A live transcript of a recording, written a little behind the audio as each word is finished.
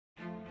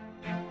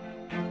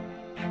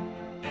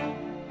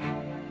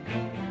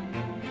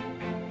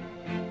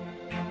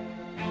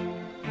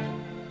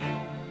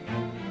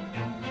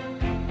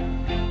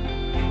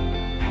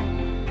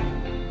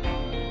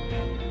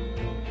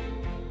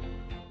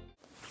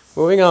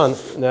Moving on,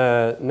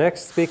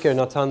 next speaker,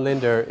 Natan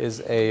Linder,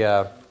 is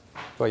a,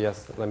 well,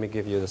 yes, let me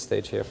give you the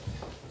stage here,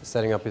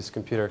 setting up his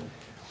computer.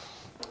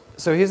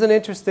 So he's an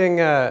interesting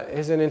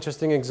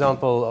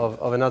example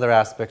of another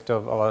aspect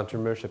of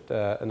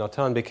entrepreneurship,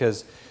 Natan,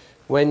 because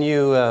when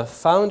you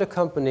found a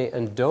company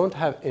and don't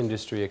have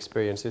industry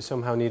experience, you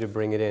somehow need to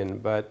bring it in.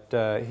 But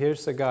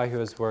here's a guy who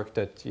has worked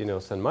at,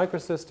 Sun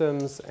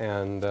Microsystems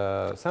and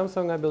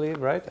Samsung, I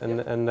believe, right?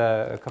 And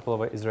a couple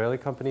of Israeli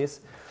companies.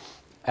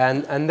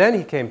 And then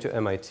he came to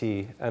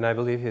MIT, and I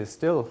believe he's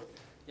still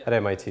at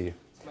MIT.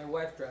 My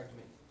wife dragged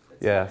me.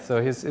 Yeah,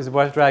 so his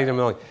wife dragged him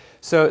along.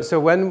 So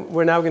when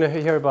we're now going to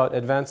hear about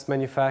advanced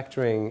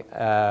manufacturing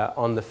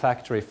on the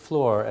factory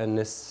floor and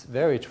this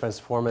very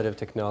transformative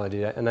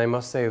technology, and I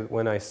must say,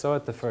 when I saw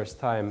it the first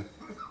time,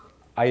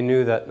 I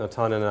knew that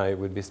Natan and I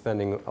would be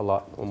spending a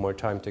lot more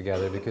time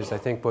together, because I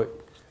think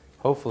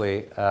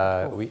hopefully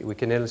we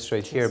can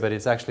illustrate here, but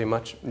it's actually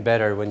much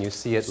better when you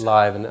see it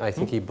live, and I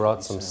think he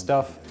brought some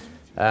stuff.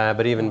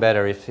 But even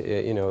better if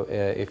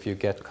if you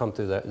come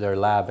to their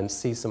lab and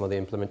see some of the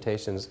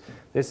implementations.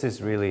 This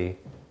is really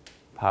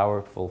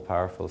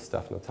powerful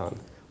stuff, Natan.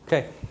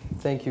 Okay,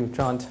 thank you,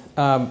 Trond.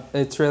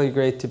 It's really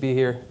great to be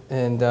here,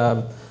 and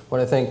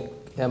want to thank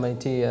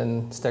MIT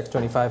and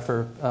STEX25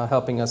 for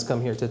helping us come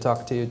here to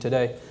talk to you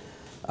today.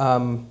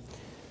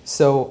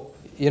 So,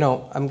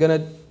 I'm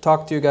going to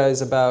talk to you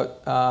guys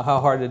about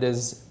how hard it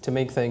is to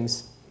make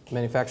things,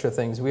 manufacture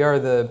things. We are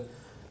the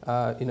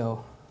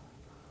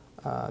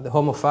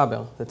Homo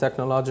faber, the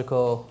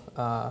technological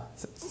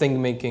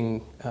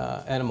thing-making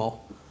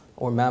animal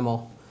or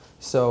mammal.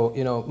 So,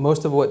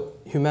 most of what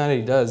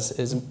humanity does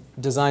is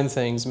design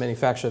things,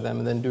 manufacture them,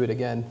 and then do it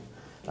again,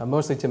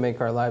 mostly to make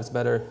our lives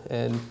better,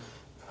 and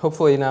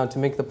hopefully now to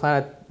make the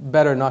planet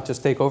better, not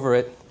just take over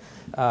it,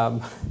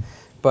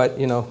 but,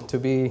 to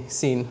be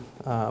seen.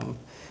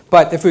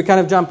 But if we kind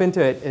of jump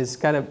into it, is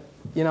kind of,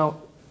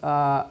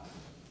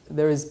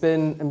 there has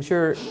been, I'm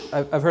sure,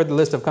 I've heard the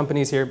list of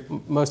companies here.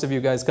 Most of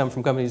you guys come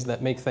from companies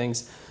that make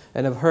things,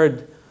 and I've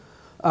heard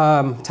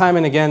time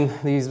and again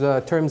these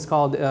terms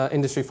called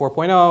Industry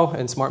 4.0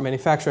 and smart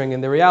manufacturing.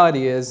 And the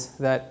reality is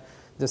that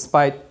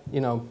despite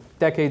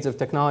decades of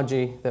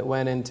technology that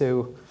went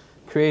into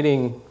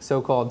creating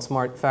so-called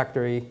smart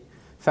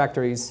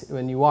factories,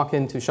 when you walk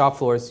into shop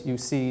floors, you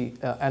see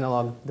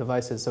analog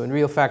devices. So in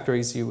real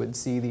factories, you would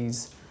see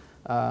these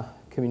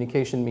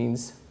communication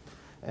means,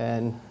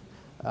 and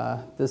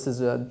this is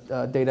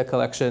a data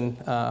collection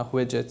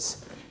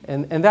widgets,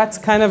 and that's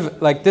kind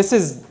of like this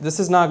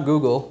is not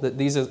Google. That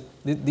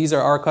these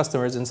are our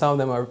customers, and some of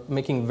them are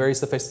making very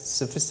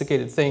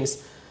sophisticated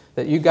things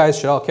that you guys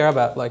should all care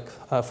about, like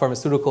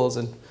pharmaceuticals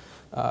and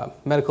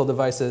medical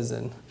devices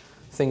and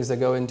things that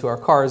go into our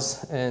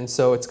cars. And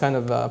so it's kind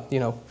of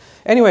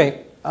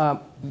anyway.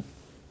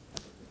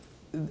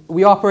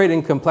 We operate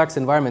in complex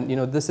environment.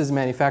 This is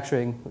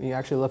manufacturing. When you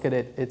actually look at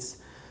it,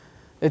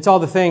 it's all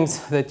the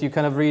things that you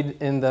kind of read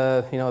in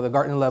the the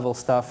Gartner level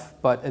stuff,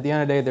 but at the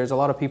end of the day, there's a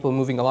lot of people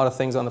moving a lot of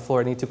things on the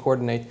floor, need to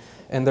coordinate,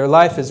 and their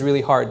life is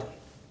really hard.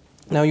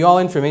 Now, you all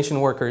information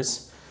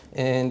workers,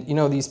 and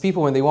these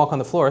people, when they walk on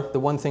the floor, the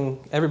one thing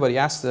everybody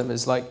asks them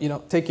is like,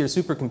 take your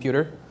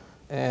supercomputer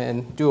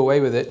and do away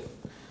with it.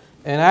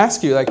 And I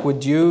ask you, like,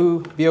 would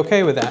you be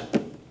okay with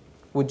that?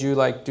 Would you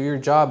do your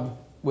job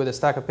with a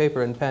stack of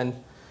paper and pen?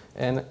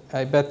 And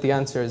I bet the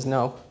answer is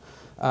no.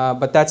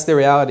 But that's the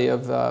reality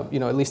of,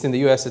 at least in the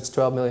US, it's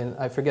 12 million.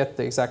 I forget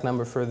the exact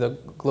number for the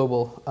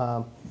global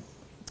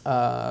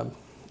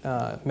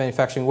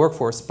manufacturing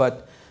workforce,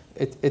 but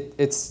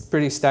it's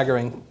pretty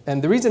staggering.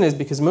 And the reason is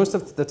because most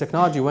of the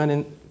technology went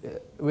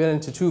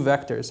into two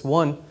vectors.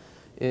 One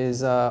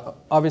is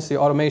obviously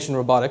automation,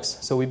 robotics.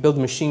 So we build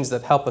machines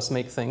that help us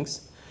make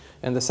things.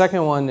 And the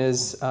second one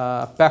is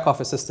back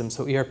office systems,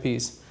 so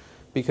ERPs,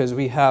 because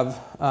we have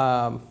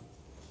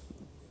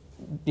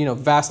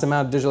vast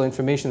amount of digital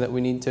information that we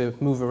need to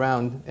move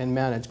around and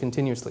manage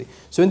continuously.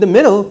 So in the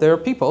middle, there are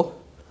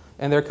people,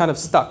 and they're kind of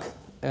stuck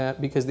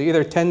because they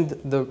either tend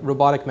the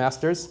robotic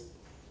masters,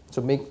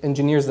 so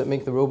engineers that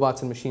make the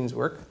robots and machines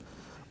work,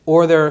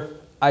 or they're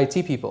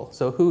IT people.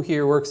 So who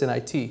here works in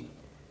IT?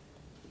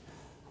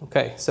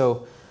 Okay,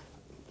 so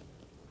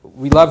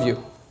we love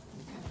you,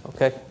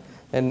 okay?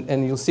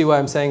 And you'll see why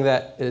I'm saying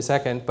that in a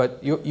second,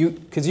 but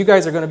because you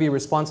guys are going to be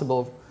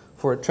responsible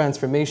for a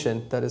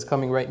transformation that is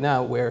coming right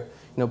now, where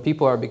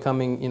people are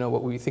becoming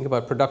what we think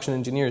about production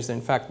engineers. They're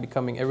in fact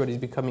everybody's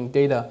becoming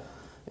data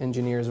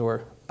engineers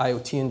or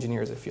IoT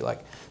engineers, if you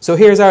like. So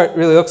here's how it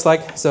really looks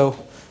like. So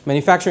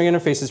manufacturing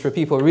interfaces for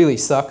people really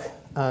suck.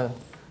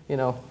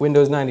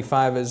 Windows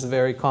 95 is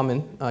very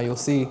common. You'll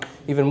see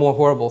even more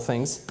horrible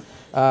things.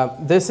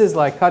 This is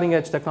like cutting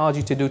edge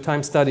technology to do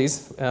time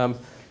studies.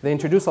 They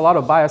introduce a lot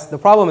of bias. The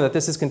problem is that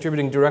this is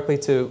contributing directly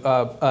to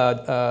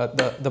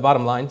the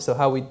bottom line, so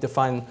how we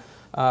define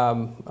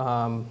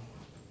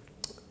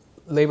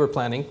labor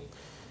planning.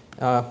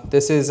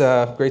 This is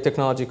a great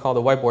technology called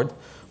a whiteboard,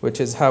 which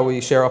is how we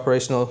share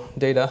operational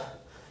data,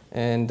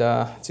 and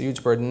it's a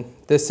huge burden.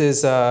 This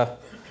is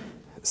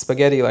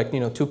spaghetti, like, you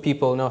know, two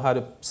people know how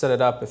to set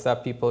it up. If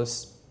that people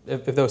is,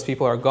 if those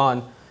people are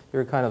gone,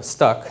 you're kind of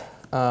stuck.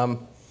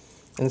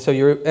 And so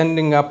you're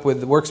ending up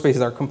with workspaces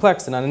that are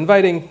complex and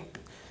uninviting,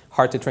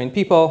 hard to train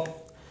people.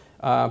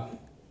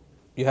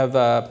 You have,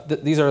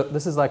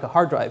 this is like a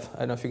hard drive. I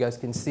don't know if you guys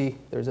can see.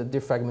 There's a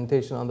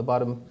defragmentation on the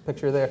bottom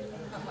picture there.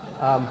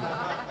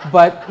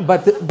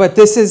 But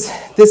this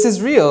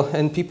is real,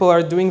 and people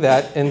are doing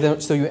that, and then,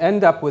 so you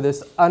end up with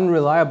this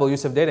unreliable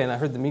use of data. And I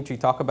heard Dimitri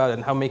talk about it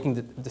and how making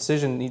the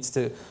decision needs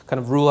to kind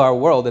of rule our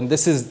world. And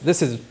this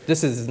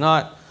is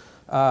not,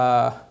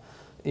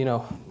 you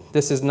know,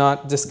 this is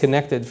not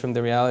disconnected from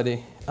the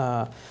reality.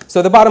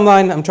 So the bottom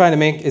line I'm trying to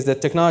make is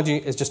that technology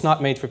is just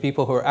not made for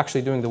people who are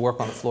actually doing the work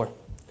on the floor.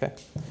 Okay.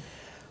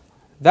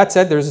 That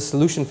said, there's a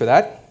solution for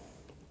that,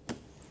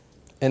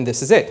 and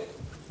this is it.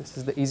 This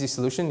is the easy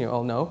solution you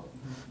all know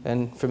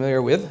and familiar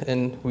with,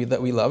 and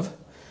that we love.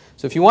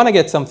 So if you want to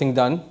get something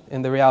done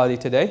in the reality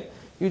today,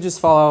 you just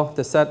follow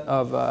the set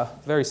of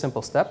very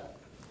simple steps: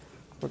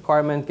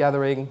 requirement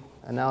gathering,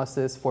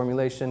 analysis,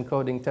 formulation,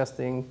 coding,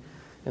 testing.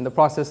 In the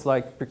process,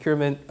 like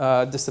procurement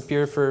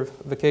disappear for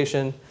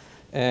vacation,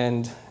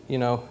 and you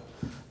know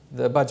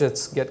the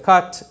budgets get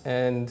cut,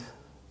 and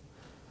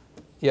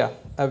yeah,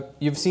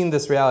 you've seen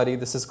this reality.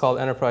 This is called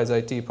enterprise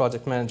IT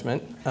project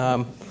management.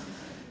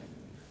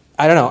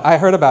 I don't know. I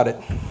heard about it,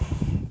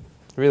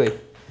 really.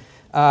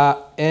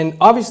 And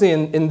obviously,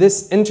 in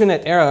this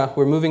internet era,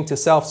 we're moving to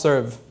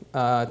self-serve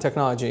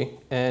technology,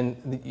 and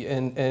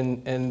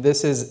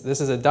this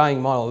is a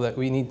dying model that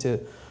we need to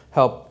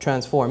help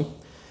transform.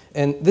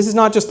 And this is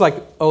not just like,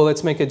 oh,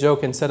 let's make a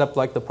joke and set up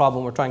like the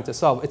problem we're trying to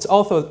solve. It's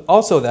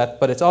also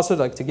that, but it's also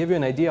like to give you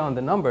an idea on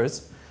the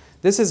numbers.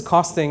 This is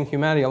costing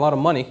humanity a lot of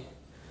money,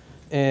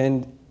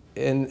 and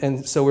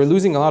so we're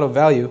losing a lot of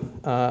value.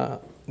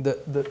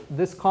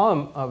 This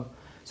column of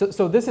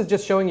so this is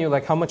just showing you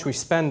like how much we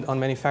spend on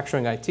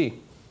manufacturing IT.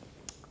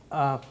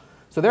 So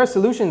there are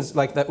solutions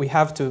like that we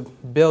have to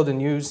build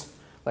and use,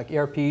 like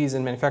ERPs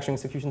and manufacturing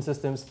execution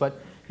systems. But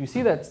you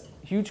see that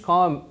huge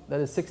column that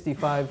is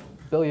 $65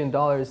 billion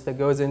that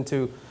goes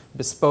into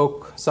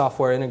bespoke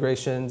software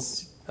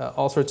integrations,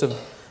 all sorts of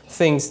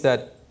things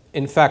that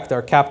in fact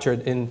are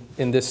captured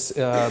in this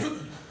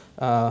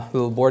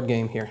little board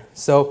game here.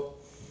 So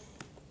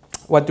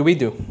what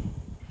do?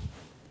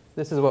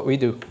 This is what we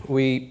do.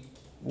 We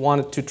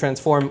wanted to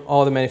transform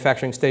all the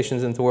manufacturing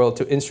stations in the world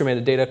to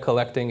instrumented data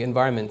collecting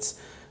environments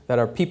that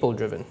are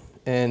people-driven.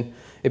 And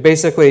it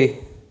basically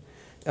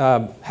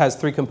has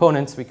three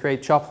components. We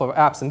create shop floor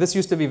apps. And this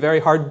used to be very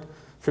hard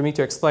for me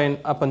to explain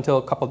up until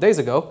a couple of days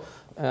ago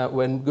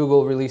when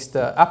Google released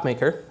App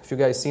Maker. If you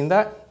guys seen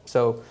that?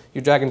 So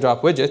you drag and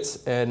drop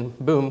widgets, and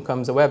boom,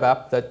 comes a web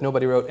app that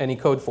nobody wrote any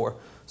code for.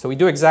 So we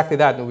do exactly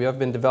that, and we have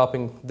been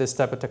developing this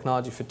type of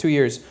technology for 2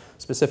 years,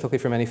 specifically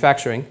for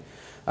manufacturing.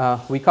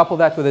 We couple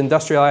that with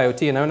industrial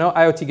IoT, and I know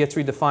IoT gets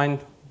redefined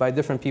by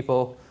different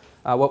people.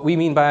 What we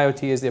mean by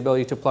IoT is the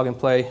ability to plug and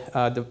play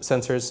the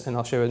sensors, and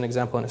I'll show you an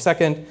example in a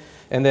second.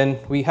 And then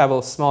we have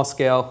a small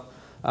scale,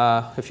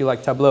 if you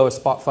like, Tableau, a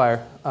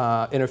Spotfire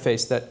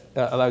interface that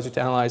allows you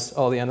to analyze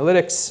all the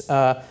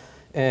analytics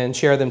and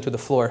share them to the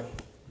floor.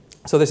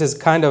 So this is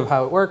kind of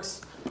how it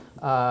works.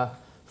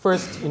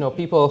 First, you know,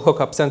 people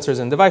hook up sensors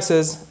and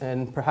devices,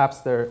 and perhaps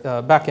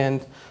their back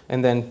end,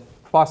 and then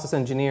process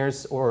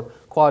engineers or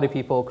quality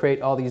people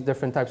create all these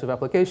different types of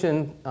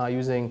application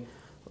using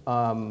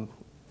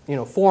you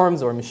know,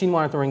 forms or machine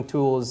monitoring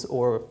tools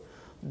or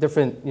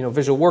different, you know,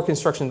 visual work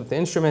instructions with the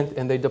instrument,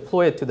 and they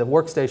deploy it to the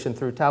workstation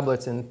through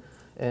tablets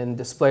and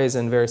displays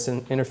and various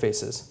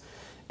interfaces.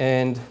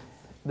 And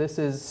this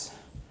is,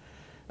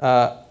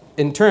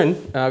 in turn,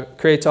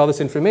 creates all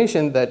this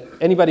information that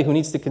anybody who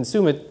needs to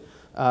consume it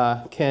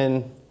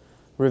can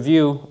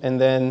review and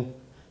then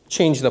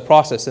change the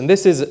process. And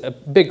this is a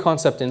big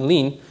concept in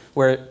Lean,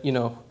 where, you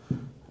know,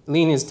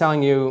 Lean is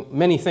telling you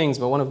many things,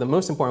 but one of the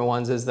most important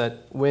ones is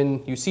that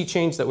when you see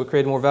change that would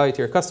create more value to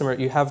your customer,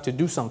 you have to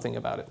do something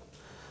about it.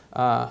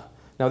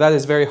 Now that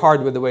is very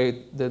hard with the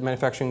way the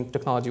manufacturing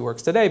technology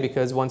works today,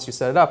 because once you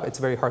set it up, it's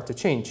very hard to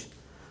change.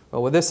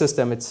 But with this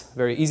system, it's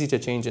very easy to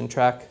change and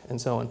track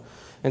and so on.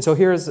 And so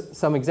here's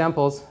some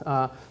examples.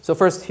 So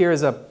first, here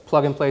is a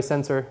plug-and-play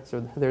sensor. So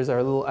there's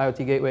our little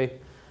IoT gateway.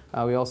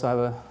 We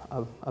also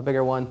have a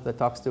bigger one that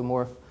talks to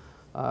more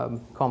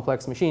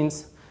complex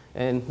machines.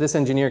 And this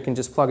engineer can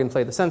just plug and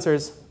play the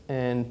sensors.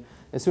 And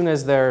as soon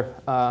as they're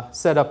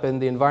set up in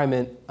the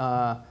environment,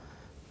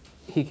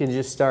 he can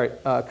just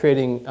start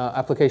creating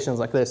applications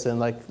like this and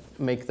like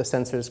make the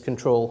sensors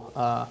control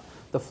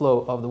the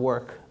flow of the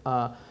work.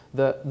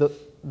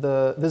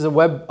 There's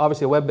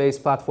obviously a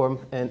web-based platform,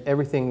 and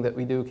everything that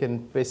we do can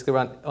basically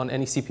run on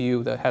any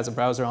CPU that has a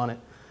browser on it.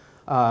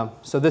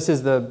 So this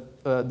is the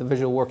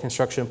visual work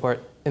instruction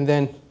part. And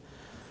then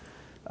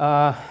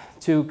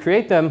to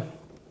create them,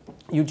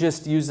 you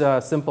just use a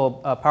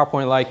simple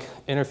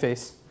PowerPoint-like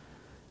interface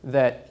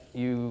that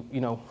you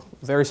know,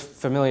 very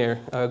familiar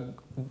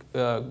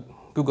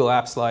Google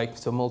apps like,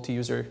 so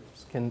multi-users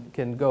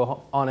can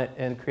go on it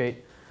and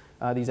create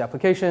these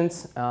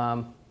applications.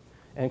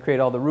 and create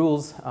all the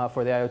rules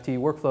for the IoT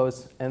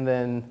workflows, and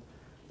then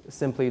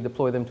simply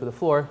deploy them to the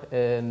floor.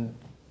 And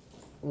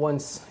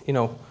once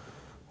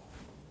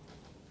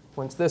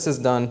this is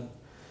done,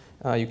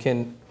 you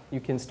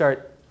can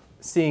start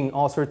seeing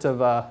all sorts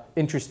of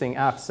interesting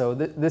apps. So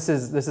this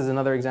is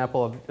another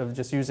example of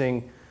just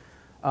using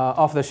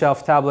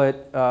off-the-shelf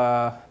tablet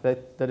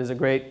that is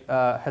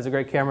has a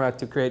great camera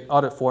to create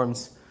audit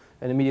forms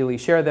and immediately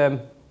share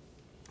them.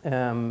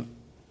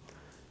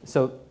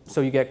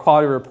 So you get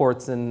quality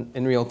reports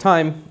in real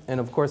time, and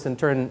of course, in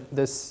turn,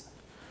 this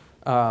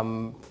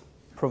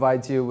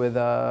provides you with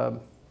the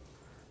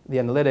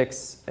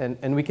analytics,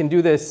 and we can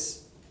do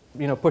this,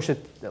 push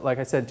it, like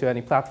I said, to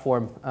any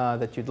platform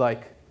that you'd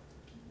like.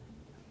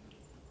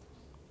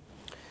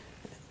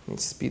 Let me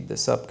speed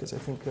this up because I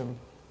think,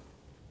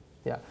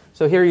 yeah.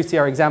 So here you see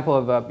our example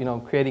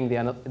of creating the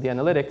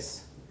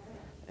analytics,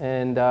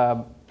 and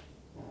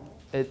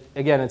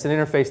again, it's an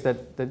interface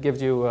that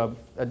gives you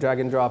a drag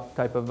and drop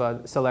type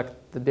of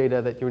select the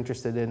data that you're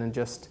interested in and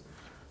just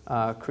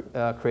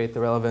create the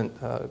relevant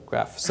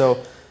graph. So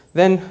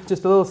then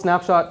just a little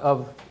snapshot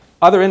of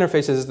other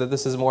interfaces that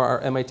this is more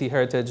our MIT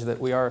heritage that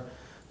we are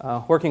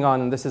working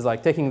on. And this is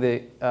like taking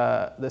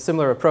the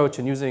similar approach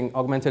and using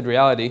augmented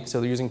reality.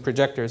 So they're using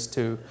projectors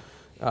to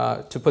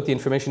put the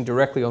information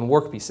directly on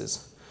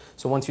workpieces.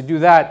 So once you do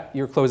that,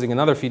 you're closing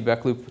another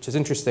feedback loop, which is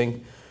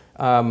interesting.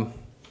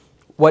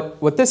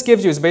 What this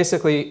gives you is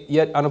basically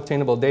yet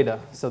unobtainable data.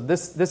 So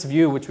this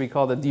view, which we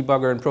call the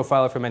debugger and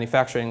profiler for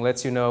manufacturing,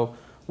 lets you know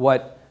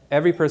what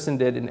every person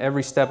did in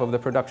every step of the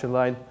production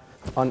line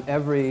on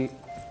every,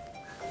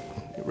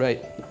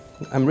 right,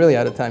 I'm really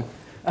out of time.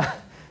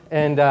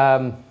 And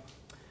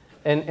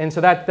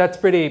so that's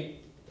pretty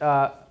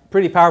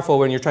powerful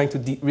when you're trying to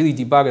really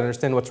debug and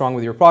understand what's wrong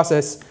with your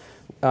process.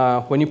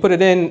 When you put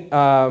it in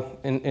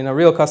a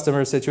real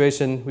customer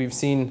situation, we've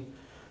seen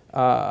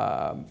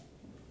a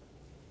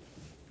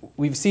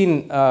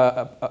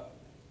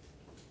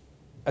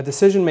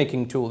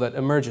decision-making tool that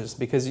emerges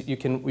because you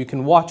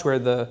can watch where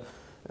the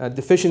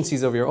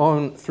deficiencies of your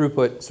own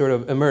throughput sort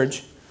of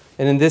emerge,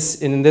 and in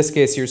this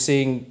case, you're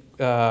seeing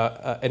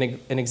an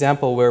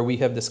example where we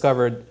have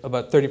discovered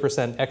about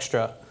 30%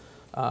 extra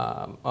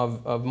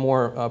of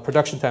more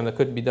production time that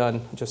could be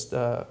done just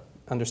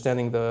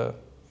understanding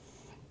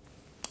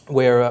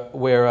where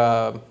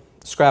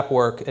scrap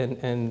work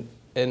and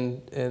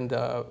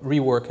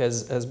rework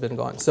has been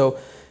gone. So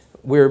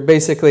we're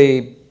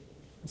basically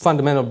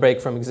fundamental break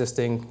from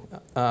existing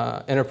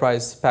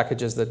enterprise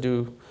packages that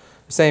do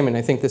the same, and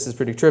I think this is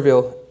pretty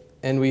trivial.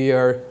 And we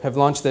have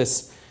launched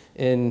this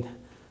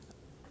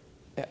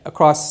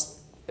across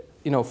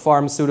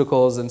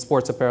pharmaceuticals and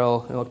sports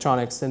apparel and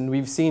electronics, and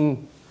we've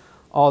seen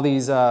all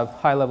these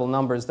high-level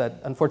numbers that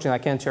unfortunately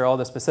I can't share all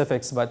the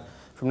specifics, but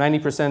from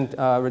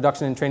 90%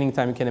 reduction in training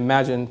time, you can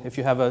imagine if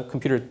you have a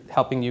computer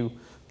helping you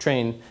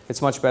train,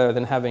 it's much better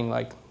than having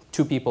like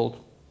 2 people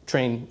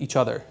train each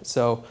other.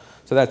 So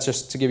that's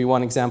just to give you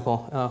one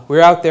example.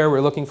 We're out there,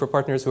 we're looking for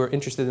partners who are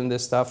interested in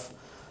this stuff,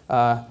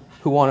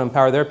 who want to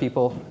empower their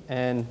people,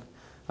 and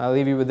I'll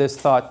leave you with this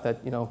thought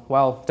that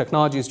while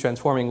technology is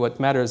transforming, what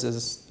matters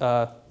is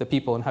the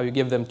people and how you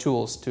give them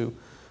tools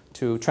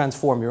to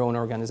transform your own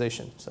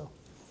organization. So.